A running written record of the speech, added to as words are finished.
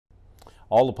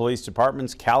All the police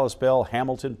departments, Kalispell,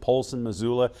 Hamilton, Polson,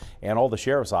 Missoula, and all the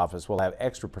sheriff's office will have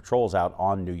extra patrols out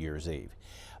on New Year's Eve.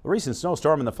 The recent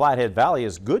snowstorm in the Flathead Valley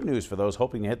is good news for those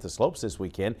hoping to hit the slopes this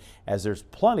weekend, as there's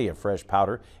plenty of fresh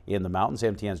powder in the mountains.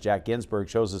 MTN's Jack Ginsburg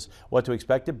shows us what to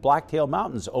expect at Blacktail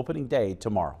Mountain's opening day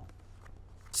tomorrow.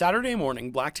 Saturday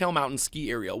morning, Blacktail Mountain Ski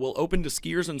Area will open to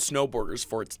skiers and snowboarders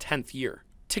for its 10th year.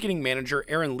 Ticketing manager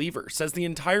Aaron Lever says the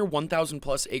entire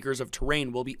 1,000+ acres of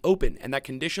terrain will be open and that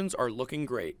conditions are looking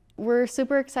great. We're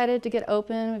super excited to get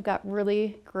open. We've got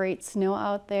really great snow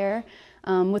out there.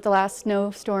 With the last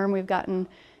snowstorm, we've gotten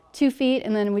 2 feet,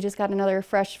 and then we just got another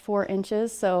fresh 4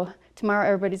 inches. So tomorrow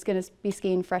everybody's going to be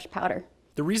skiing fresh powder.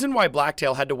 The reason why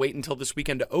Blacktail had to wait until this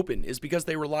weekend to open is because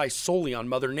they rely solely on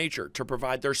Mother Nature to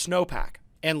provide their snowpack.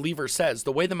 And Lever says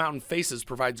the way the mountain faces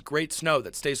provides great snow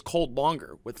that stays cold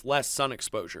longer with less sun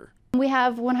exposure. We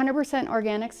have 100%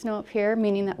 organic snow up here,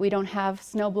 meaning that we don't have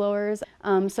snow blowers.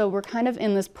 So we're kind of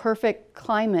in this perfect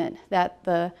climate that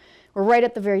we're right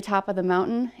at the very top of the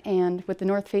mountain, and with the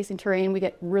north-facing terrain, we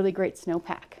get really great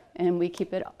snowpack, and we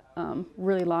keep it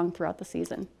really long throughout the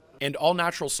season. And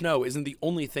all-natural snow isn't the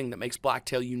only thing that makes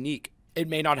Blacktail unique. It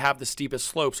may not have the steepest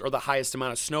slopes or the highest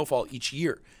amount of snowfall each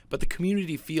year, but the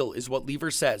community feel is what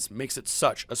Lever says makes it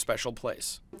such a special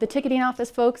place. The ticketing office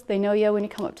folks, they know you when you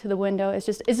come up to the window.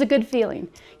 It's a good feeling.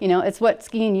 You know, it's what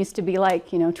skiing used to be like,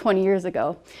 20 years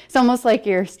ago. It's almost like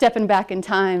you're stepping back in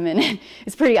time, and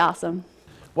it's pretty awesome.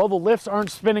 Well, the lifts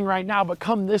aren't spinning right now, but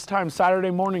come this time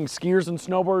Saturday morning, skiers and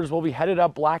snowboarders will be headed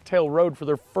up Blacktail Road for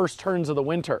their first turns of the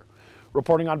winter.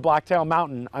 Reporting on Blacktail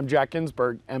Mountain, I'm Jack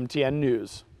Ginsburg, MTN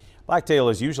News. Blacktail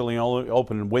is usually only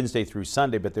open Wednesday through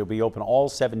Sunday, but they'll be open all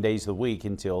 7 days of the week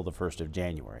until the 1st of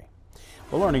January.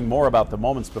 We're learning more about the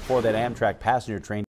moments before that Amtrak passenger train